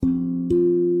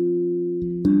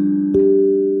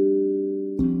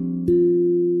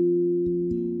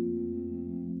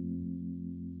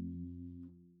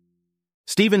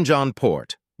Stephen John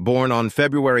Port, born on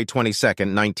February 22,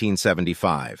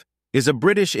 1975, is a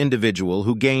British individual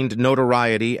who gained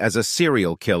notoriety as a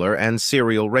serial killer and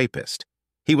serial rapist.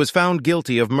 He was found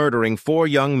guilty of murdering 4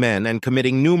 young men and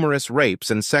committing numerous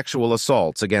rapes and sexual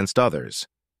assaults against others.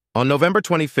 On November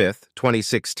 25,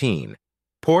 2016,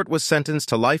 Port was sentenced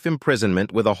to life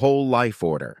imprisonment with a whole life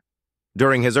order.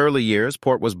 During his early years,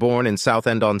 Port was born in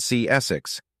Southend-on-Sea,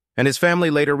 Essex, and his family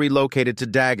later relocated to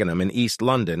Dagenham in East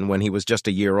London when he was just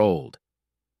a year old.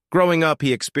 Growing up,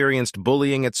 he experienced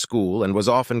bullying at school and was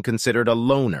often considered a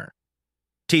loner.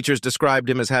 Teachers described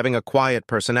him as having a quiet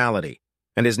personality,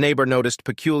 and his neighbor noticed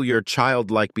peculiar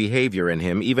childlike behavior in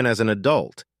him even as an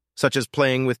adult, such as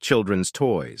playing with children's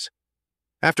toys.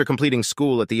 After completing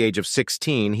school at the age of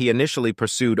 16, he initially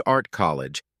pursued art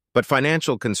college, but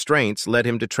financial constraints led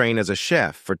him to train as a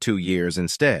chef for 2 years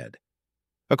instead.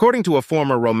 According to a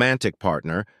former romantic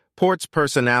partner, Port's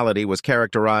personality was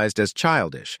characterized as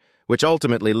childish, which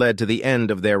ultimately led to the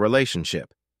end of their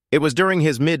relationship. It was during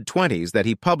his mid-20s that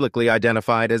he publicly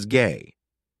identified as gay.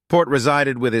 Port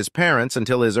resided with his parents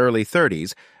until his early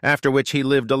 30s, after which he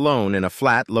lived alone in a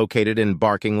flat located in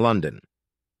Barking, London.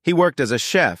 He worked as a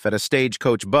chef at a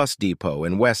stagecoach bus depot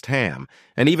in West Ham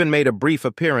and even made a brief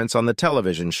appearance on the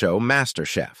television show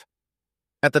MasterChef.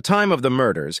 At the time of the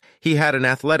murders, he had an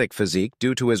athletic physique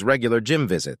due to his regular gym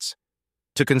visits.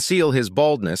 To conceal his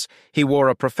baldness, he wore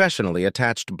a professionally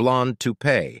attached blonde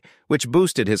toupee, which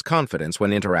boosted his confidence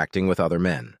when interacting with other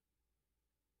men.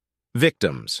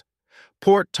 Victims.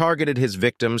 Port targeted his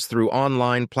victims through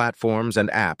online platforms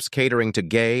and apps catering to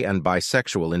gay and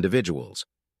bisexual individuals.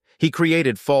 He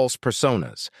created false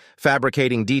personas,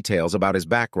 fabricating details about his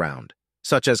background,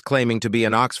 such as claiming to be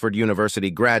an Oxford University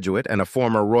graduate and a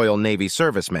former Royal Navy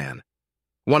serviceman.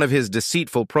 One of his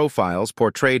deceitful profiles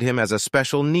portrayed him as a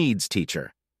special needs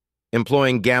teacher.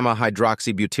 Employing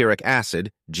gamma-hydroxybutyric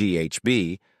acid,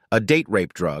 GHB, a date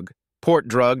rape drug, Port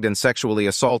drugged and sexually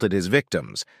assaulted his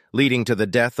victims, leading to the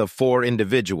death of 4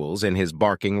 individuals in his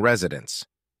Barking residence.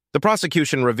 The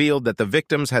prosecution revealed that the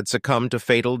victims had succumbed to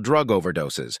fatal drug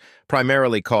overdoses,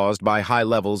 primarily caused by high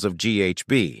levels of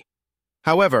GHB.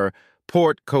 However,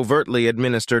 Port covertly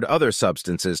administered other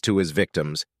substances to his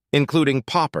victims, including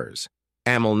poppers,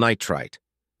 amyl nitrite,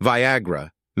 Viagra,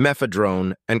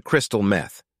 mephedrone, and crystal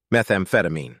meth,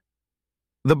 methamphetamine.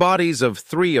 The bodies of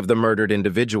 3 of the murdered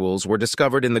individuals were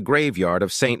discovered in the graveyard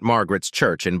of St. Margaret's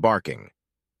Church in Barking.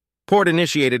 Port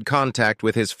initiated contact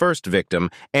with his first victim,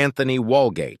 Anthony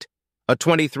Walgate, a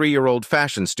 23-year-old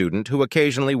fashion student who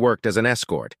occasionally worked as an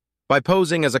escort, by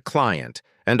posing as a client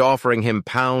and offering him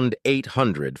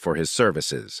 £800 for his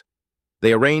services.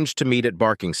 They arranged to meet at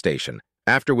Barking Station,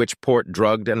 after which Port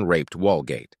drugged and raped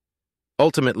Walgate.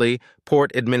 Ultimately,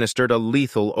 Port administered a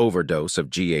lethal overdose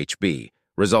of GHB,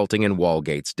 resulting in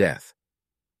Walgate's death.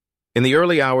 In the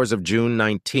early hours of June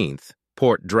 19th,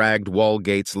 Port dragged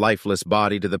Walgate's lifeless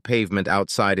body to the pavement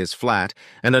outside his flat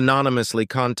and anonymously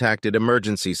contacted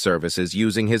emergency services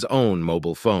using his own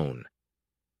mobile phone.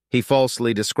 He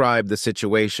falsely described the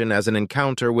situation as an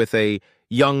encounter with a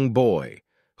young boy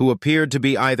who appeared to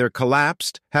be either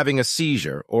collapsed, having a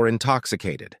seizure, or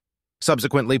intoxicated.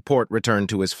 Subsequently, Port returned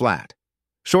to his flat.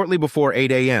 Shortly before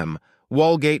 8 a.m.,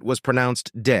 Walgate was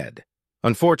pronounced dead.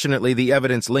 Unfortunately, the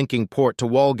evidence linking Port to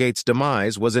Walgate's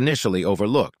demise was initially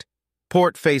overlooked.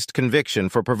 Port faced conviction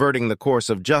for perverting the course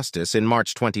of justice in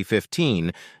March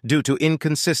 2015 due to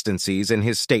inconsistencies in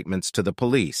his statements to the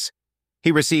police.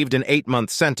 He received an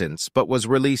 8-month sentence but was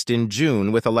released in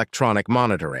June with electronic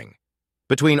monitoring.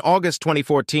 Between August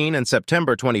 2014 and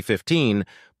September 2015,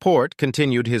 Port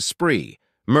continued his spree,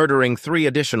 murdering 3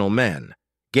 additional men: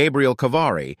 Gabriel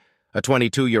Kavari, a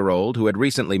 22-year-old who had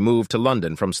recently moved to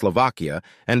London from Slovakia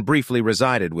and briefly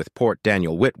resided with Port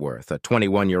Daniel Whitworth, a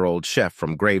 21-year-old chef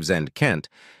from Gravesend, Kent,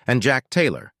 and Jack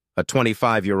Taylor, a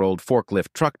 25-year-old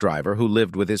forklift truck driver who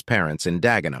lived with his parents in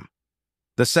Dagenham.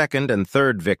 The second and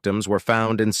third victims were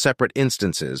found in separate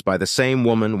instances by the same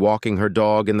woman walking her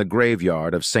dog in the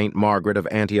graveyard of St. Margaret of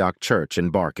Antioch Church in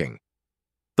Barking.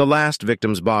 The last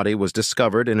victim's body was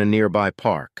discovered in a nearby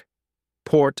park.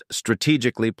 Port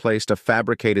strategically placed a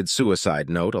fabricated suicide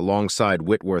note alongside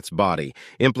Whitworth's body,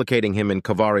 implicating him in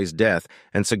Kavari's death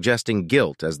and suggesting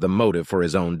guilt as the motive for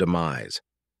his own demise.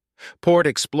 Port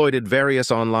exploited various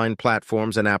online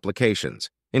platforms and applications,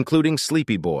 including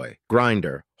Sleepy Boy,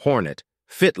 Grindr, Hornet,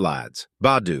 FitLads,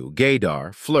 Badoo,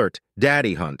 Gaydar, Flirt,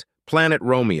 Daddy Hunt, Planet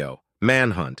Romeo,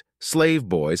 Manhunt, Slave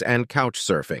Boys, and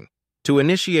Couchsurfing, to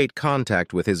initiate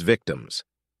contact with his victims.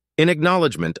 In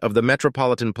acknowledgement of the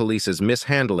Metropolitan Police's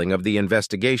mishandling of the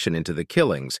investigation into the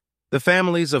killings, the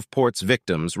families of Port's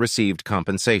victims received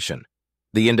compensation.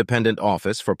 The Independent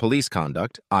Office for Police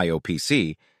Conduct,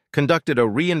 IOPC, conducted a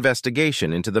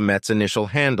reinvestigation into the Met's initial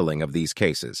handling of these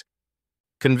cases.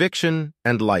 Conviction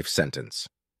and life sentence.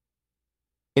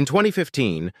 In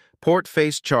 2015, Port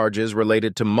faced charges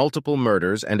related to multiple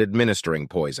murders and administering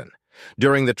poison.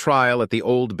 During the trial at the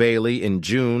Old Bailey in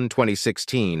June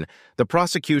 2016, the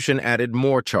prosecution added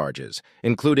more charges,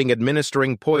 including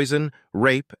administering poison,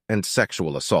 rape, and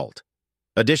sexual assault.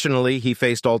 Additionally, he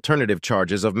faced alternative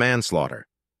charges of manslaughter.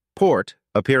 Port,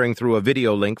 appearing through a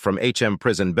video link from HM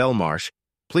Prison Belmarsh,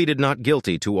 pleaded not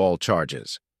guilty to all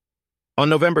charges. On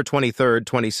November 23,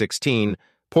 2016,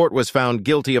 Port was found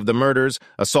guilty of the murders,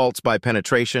 assaults by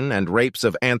penetration, and rapes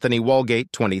of Anthony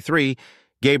Walgate, 23,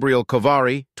 Gabriel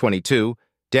Kovari, 22,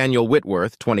 Daniel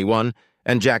Whitworth, 21,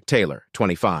 and Jack Taylor,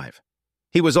 25.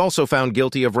 He was also found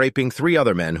guilty of raping 3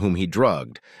 other men whom he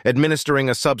drugged, administering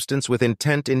a substance with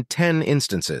intent in 10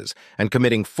 instances, and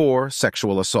committing 4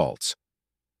 sexual assaults.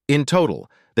 In total,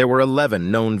 there were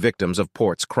 11 known victims of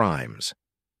Port's crimes.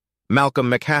 Malcolm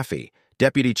McHaffey,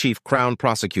 Deputy Chief Crown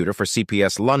Prosecutor for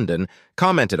CPS London,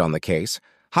 commented on the case,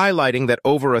 highlighting that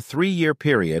over a 3-year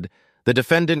period, the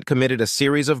defendant committed a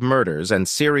series of murders and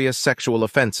serious sexual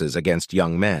offenses against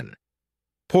young men.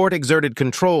 Port exerted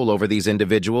control over these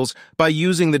individuals by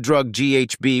using the drug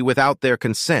GHB without their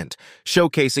consent,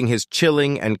 showcasing his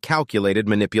chilling and calculated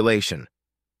manipulation.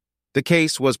 The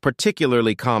case was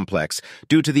particularly complex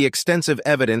due to the extensive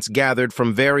evidence gathered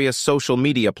from various social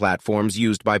media platforms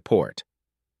used by Port.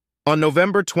 On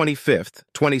November 25,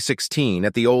 2016,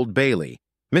 at the Old Bailey,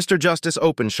 Mr. Justice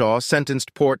Openshaw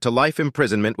sentenced Port to life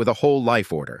imprisonment with a whole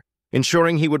life order,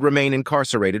 ensuring he would remain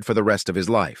incarcerated for the rest of his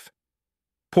life.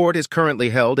 Port is currently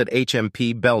held at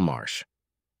HMP Belmarsh.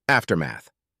 Aftermath.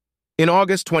 In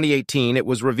August 2018, it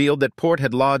was revealed that Port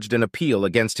had lodged an appeal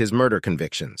against his murder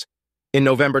convictions. In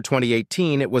November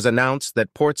 2018, it was announced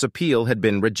that Port's appeal had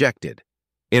been rejected.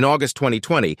 In August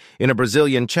 2020, in a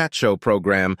Brazilian chat show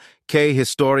program, Que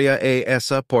Historia é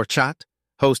essa, Porchat,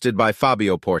 hosted by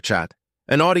Fabio Porchat,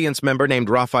 an audience member named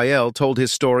Raphael told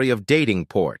his story of dating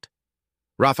Port.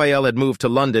 Raphael had moved to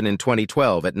London in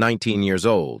 2012 at 19 years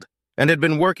old and had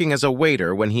been working as a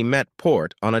waiter when he met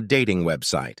Port on a dating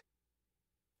website.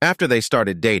 After they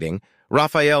started dating,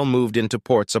 Raphael moved into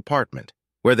Port's apartment,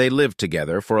 where they lived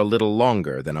together for a little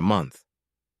longer than a month.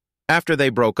 After they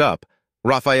broke up,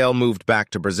 Raphael moved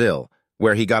back to Brazil,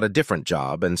 where he got a different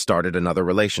job and started another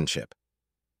relationship.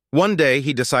 One day,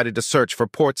 he decided to search for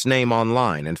Port's name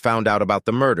online and found out about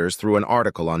the murders through an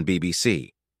article on BBC.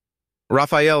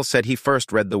 Raphael said he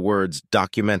first read the words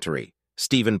documentary,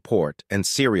 Stephen Port, and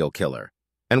serial killer,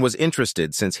 and was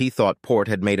interested since he thought Port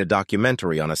had made a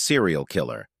documentary on a serial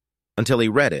killer, until he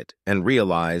read it and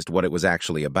realized what it was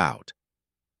actually about.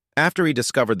 After he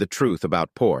discovered the truth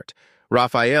about Port,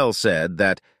 Raphael said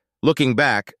that, looking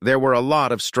back, there were a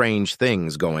lot of strange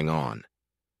things going on.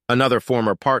 Another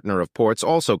former partner of Port's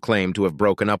also claimed to have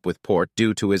broken up with Port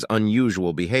due to his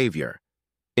unusual behavior.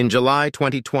 In July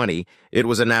 2020, it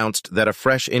was announced that a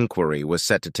fresh inquiry was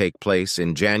set to take place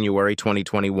in January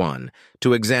 2021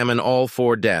 to examine all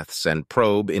 4 deaths and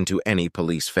probe into any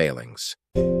police failings.